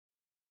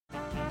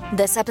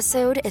This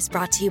episode is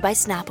brought to you by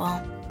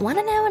Snapple. Want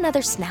to know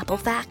another Snapple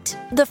fact?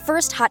 The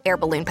first hot air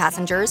balloon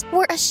passengers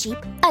were a sheep,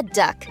 a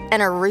duck,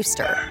 and a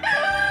rooster.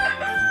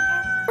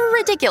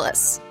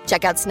 Ridiculous.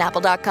 Check out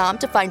Snapple.com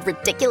to find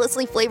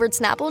ridiculously flavored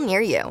Snapple near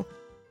you.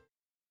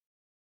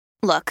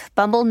 Look,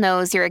 Bumble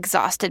knows you're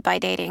exhausted by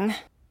dating.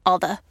 All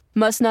the,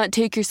 must not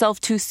take yourself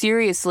too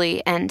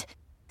seriously, and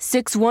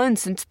 6'1"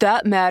 since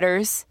that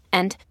matters,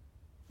 and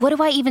what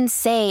do I even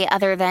say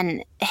other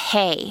than,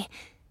 hey?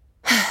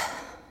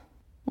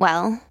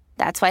 Well,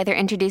 that's why they're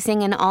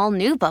introducing an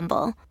all-new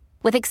Bumble,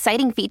 with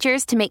exciting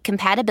features to make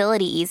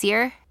compatibility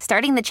easier,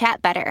 starting the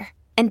chat better,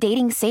 and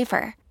dating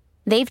safer.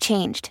 They've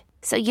changed,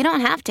 so you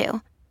don't have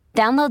to.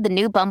 Download the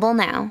new Bumble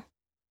now.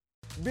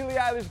 Billie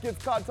Eilish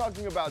gets caught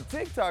talking about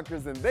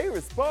TikTokers and they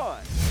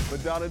respond.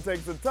 Madonna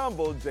takes a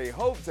tumble,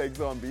 J-Hope takes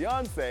on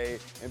Beyonce,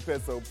 and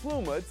Peso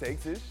Pluma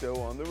takes his show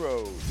on the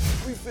road.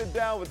 We sit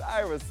down with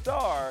Ira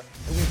Star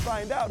and we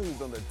find out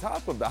who's on the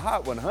top of the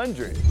Hot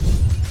 100.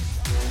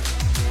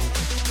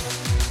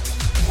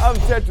 I'm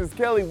Tetris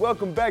Kelly.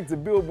 Welcome back to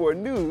Billboard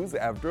News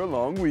after a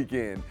long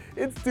weekend.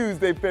 It's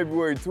Tuesday,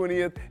 February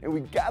 20th, and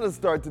we gotta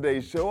start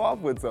today's show off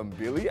with some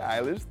Billie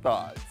Eilish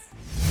thoughts.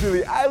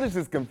 Billie Eilish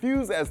is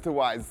confused as to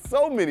why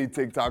so many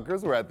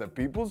TikTokers were at the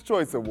People's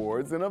Choice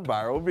Awards in a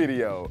viral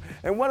video.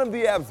 And one of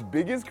the app's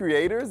biggest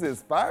creators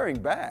is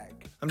firing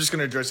back. I'm just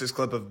gonna address this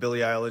clip of Billie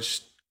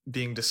Eilish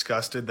being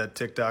disgusted that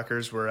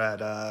TikTokers were at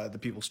the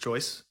People's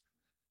Choice.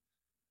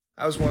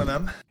 I was one of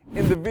them.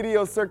 In the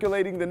video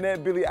circulating the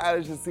net, Billie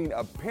Eilish is seen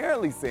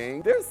apparently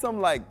saying there's some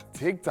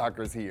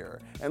TikTokers here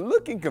and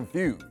looking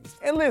confused.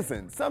 And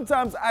listen,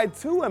 sometimes I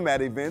too am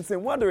at events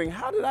and wondering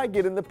how did I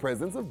get in the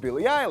presence of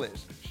Billie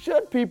Eilish?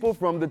 Should people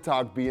from the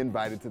talk be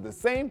invited to the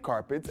same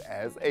carpets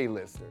as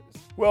A-listers?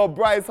 Well,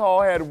 Bryce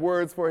Hall had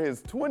words for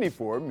his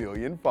 24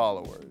 million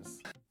followers.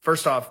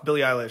 First off,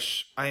 Billie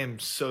Eilish, I am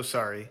so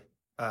sorry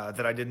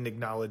that I didn't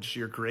acknowledge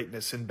your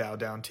greatness and bow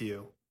down to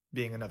you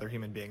being another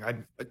human being.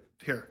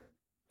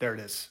 There it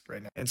is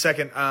right now. And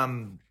second,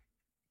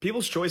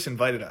 People's Choice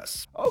invited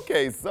us.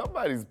 Okay,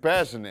 somebody's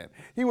passionate.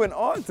 He went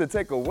on to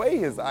take away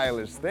his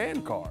Eilish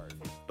stand card.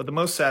 But the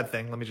most sad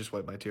thing, let me just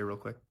wipe my tear real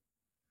quick.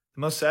 The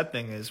most sad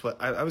thing is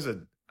I was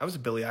a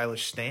Billie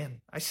Eilish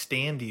stan. I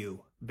stand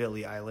you,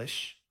 Billie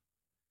Eilish.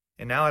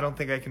 And now I don't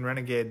think I can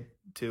renegade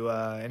to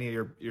any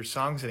of your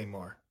songs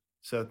anymore.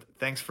 So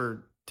thanks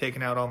for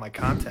taking out all my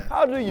content.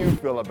 How do you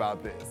feel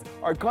about this?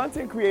 Are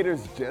content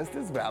creators just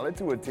as valid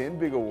to attend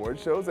big award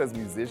shows as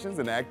musicians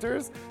and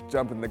actors?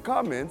 Jump in the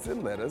comments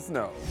and let us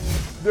know.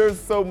 There's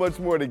so much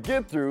more to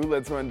get through.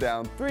 Let's run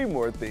down 3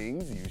 more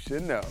things you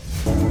should know.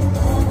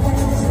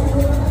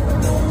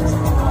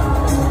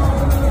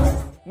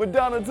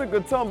 Madonna took a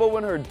tumble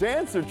when her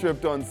dancer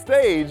tripped on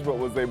stage but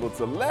was able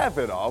to laugh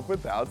it off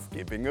without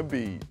skipping a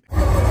beat.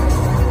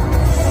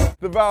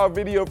 The viral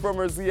video from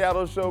her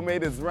Seattle show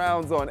made its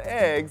rounds on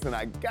X, and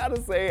I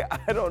gotta say,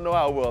 I don't know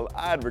how well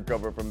I'd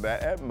recover from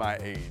that at my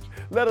age,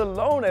 let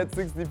alone at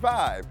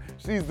 65.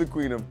 She's the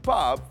queen of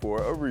pop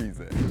for a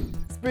reason.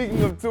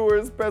 Speaking of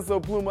tours,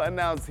 Peso Pluma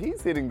announced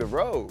he's hitting the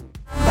road.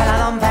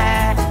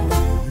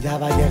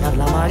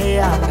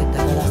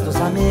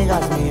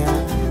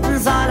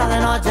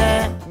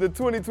 The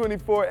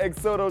 2024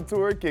 Exodo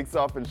Tour kicks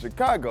off in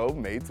Chicago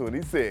May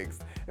 26th.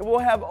 And we'll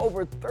have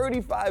over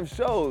 35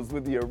 shows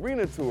with the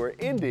arena tour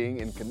ending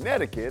in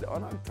Connecticut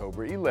on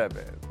October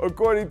 11th.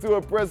 According to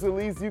a press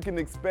release, you can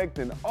expect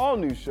an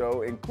all-new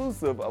show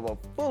inclusive of a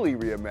fully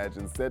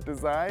reimagined set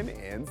design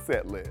and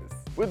set list.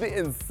 With the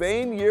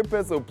insane year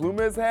Peso Pluma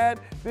has had,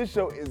 this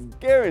show is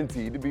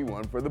guaranteed to be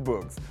one for the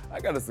books.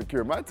 I gotta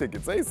secure my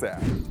tickets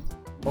ASAP.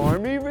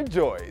 Army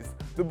rejoice!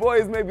 The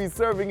boys may be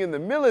serving in the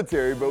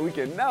military, but we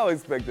can now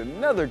expect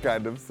another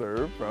kind of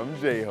serve from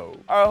J-Hope.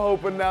 Our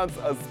Hope announced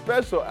a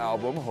special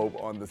album, Hope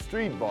on the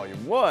Street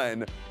Volume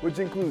 1, which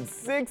includes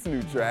 6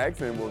 new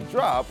tracks and will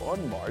drop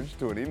on March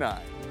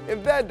 29th.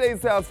 If that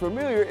date sounds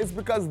familiar, it's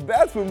because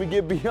that's when we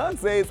get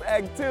Beyonce's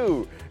Act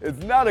 2.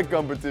 It's not a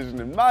competition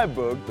in my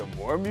book. The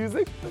more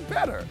music, the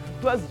better.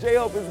 Plus,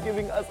 J-Hope is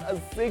giving us a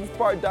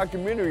 6-part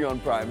documentary on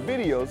Prime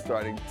Video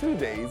starting 2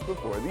 days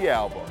before the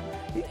album.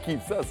 He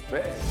keeps us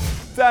fed.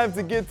 Time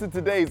to get to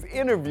today's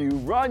interview.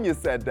 Rania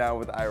sat down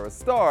with Ira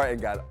Star and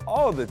got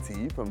all the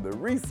tea from the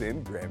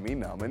recent Grammy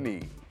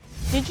nominee.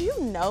 Did you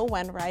know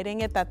when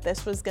writing it that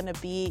this was gonna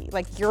be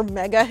your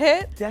mega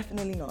hit?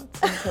 Definitely not.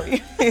 Let me tell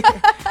you.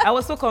 I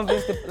was so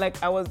convinced.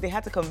 They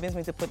had to convince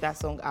me to put that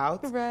song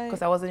out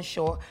because I wasn't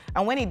sure.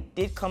 And when it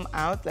did come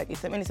out,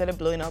 when it started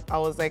blowing up, I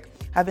was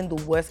having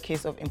the worst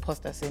case of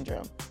imposter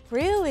syndrome.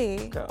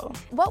 Really? Girl.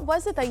 What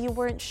was it that you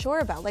weren't sure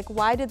about?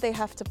 Why did they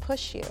have to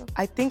push you?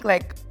 I think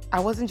I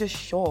wasn't just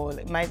sure.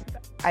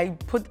 I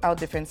put out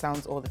different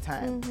sounds all the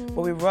time,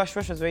 but with Rush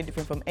was very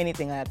different from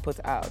anything I had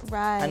put out.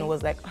 Right. And it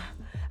was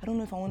I don't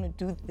know if I want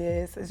to do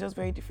this. It's just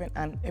very different.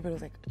 And everybody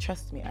was like,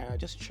 trust me, Ira,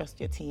 just trust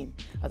your team.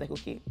 I was like,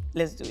 okay,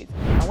 let's do it.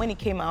 And when it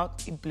came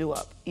out, it blew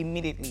up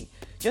immediately.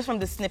 Just from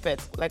the snippet,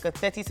 like a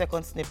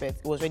 30-second snippet,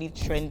 it was already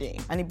trending.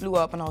 And it blew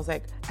up, and I was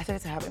like, I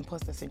started to have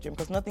imposter syndrome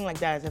because nothing like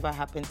that has ever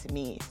happened to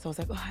me. So I was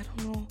like, oh, I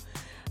don't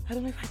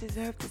know if I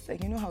deserve this.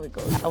 Like, you know how it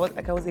goes. I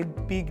was a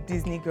big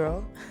Disney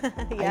girl. Yes.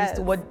 I used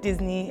to watch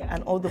Disney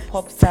and all the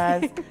pop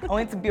stars. I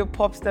wanted to be a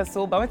pop star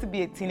so bad. I wanted to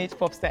be a teenage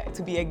pop star,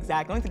 to be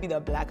exact. I wanted to be the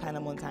Black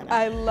Hannah Montana.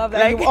 I love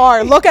that. Like, you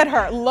are. Look at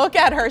her. Look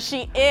at her.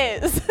 She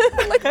is.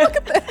 Like, look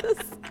at this.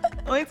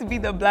 I wanted to be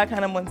the Black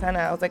Hannah Montana.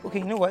 I was like, okay,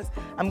 you know what?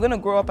 I'm going to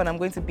grow up and I'm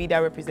going to be that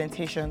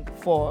representation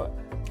for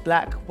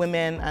Black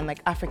women and like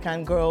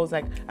African girls.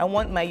 Like, I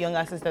want my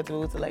younger sister to be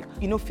able to like,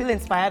 you know, feel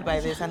inspired by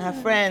this, and her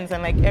friends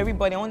and like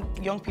everybody. I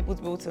want young people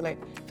to be able to like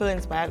feel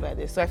inspired by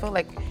this. So I felt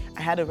like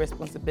I had a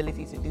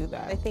responsibility to do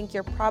that. I think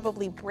you're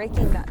probably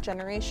breaking that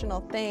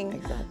generational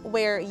thing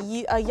where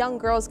a young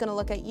girl is going to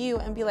look at you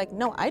and be like,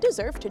 no, I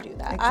deserve to do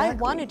that. I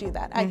want to do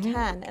that. I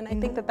can. And I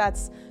think that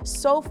that's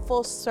so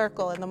full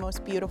circle in the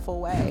most beautiful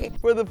way.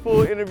 For the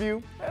full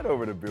interview, head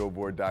over to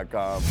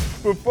Billboard.com.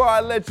 Before I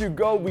let you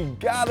go, we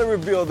gotta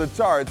reveal the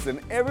charts,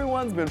 and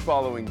everyone's been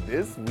following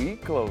this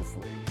week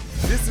closely.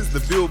 This is the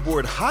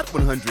Billboard Hot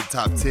 100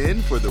 Top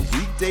 10 for the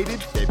week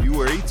dated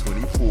February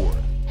 24.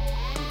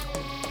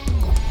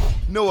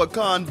 Noah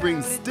Khan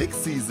brings Stick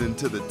Season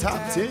to the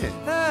top 10.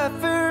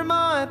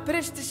 But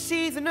it's the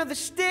season of the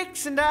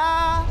sticks, and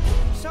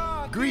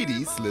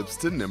Greedy slips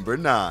to number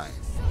 9.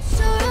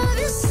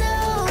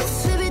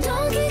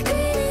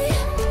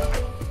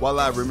 While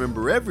I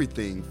Remember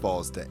Everything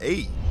falls to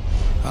 8.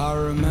 I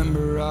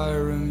remember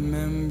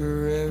everything.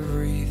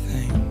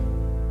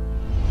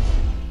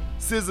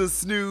 SZA's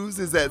Snooze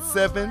is at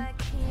 7.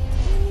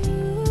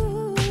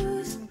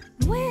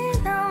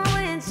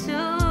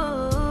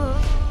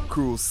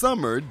 Cruel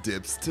Summer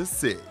dips to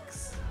 6.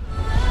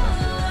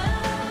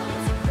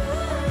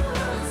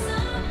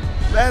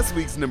 Last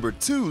week's number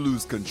 2,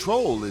 Lose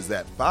Control, is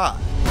at 5.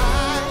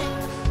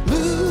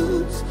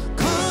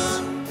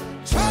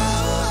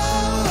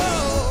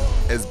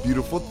 As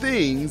Beautiful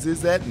Things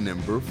is at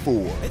number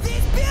 4.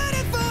 these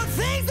beautiful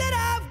things that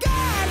I've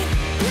got,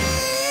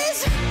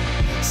 please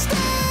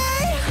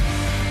stay.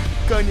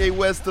 Kanye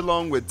West,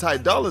 along with Ty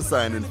Dolla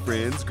 $ign and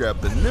friends,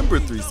 grabbed the number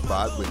 3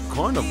 spot with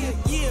Carnival.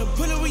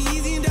 Pull up with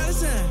Yeezy and Dollar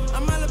 $ign.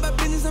 I'm all about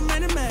business, I'm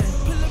man.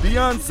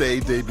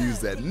 Beyonce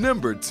debuts at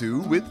number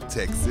 2 with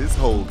Texas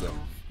Hold'em.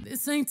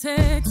 This ain't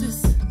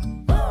Texas.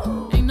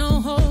 Ain't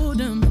no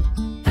Hold'em.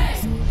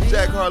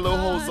 Jack Harlow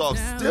holds off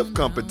stiff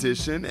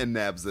competition and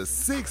nabs a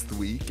 6th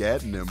week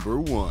at number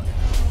 1.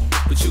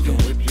 But you can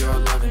whip your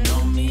lovin'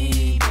 on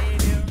me.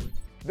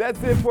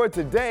 That's it for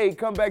today.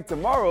 Come back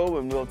tomorrow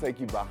and we'll take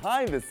you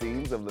behind the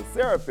scenes of LE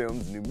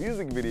SSERAFIM's new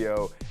music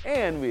video,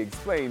 and we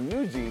explain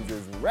New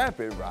Jeans'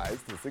 rapid rise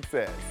to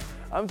success.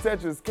 I'm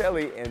Tetris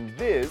Kelly, and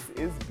this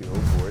is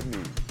Billboard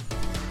News.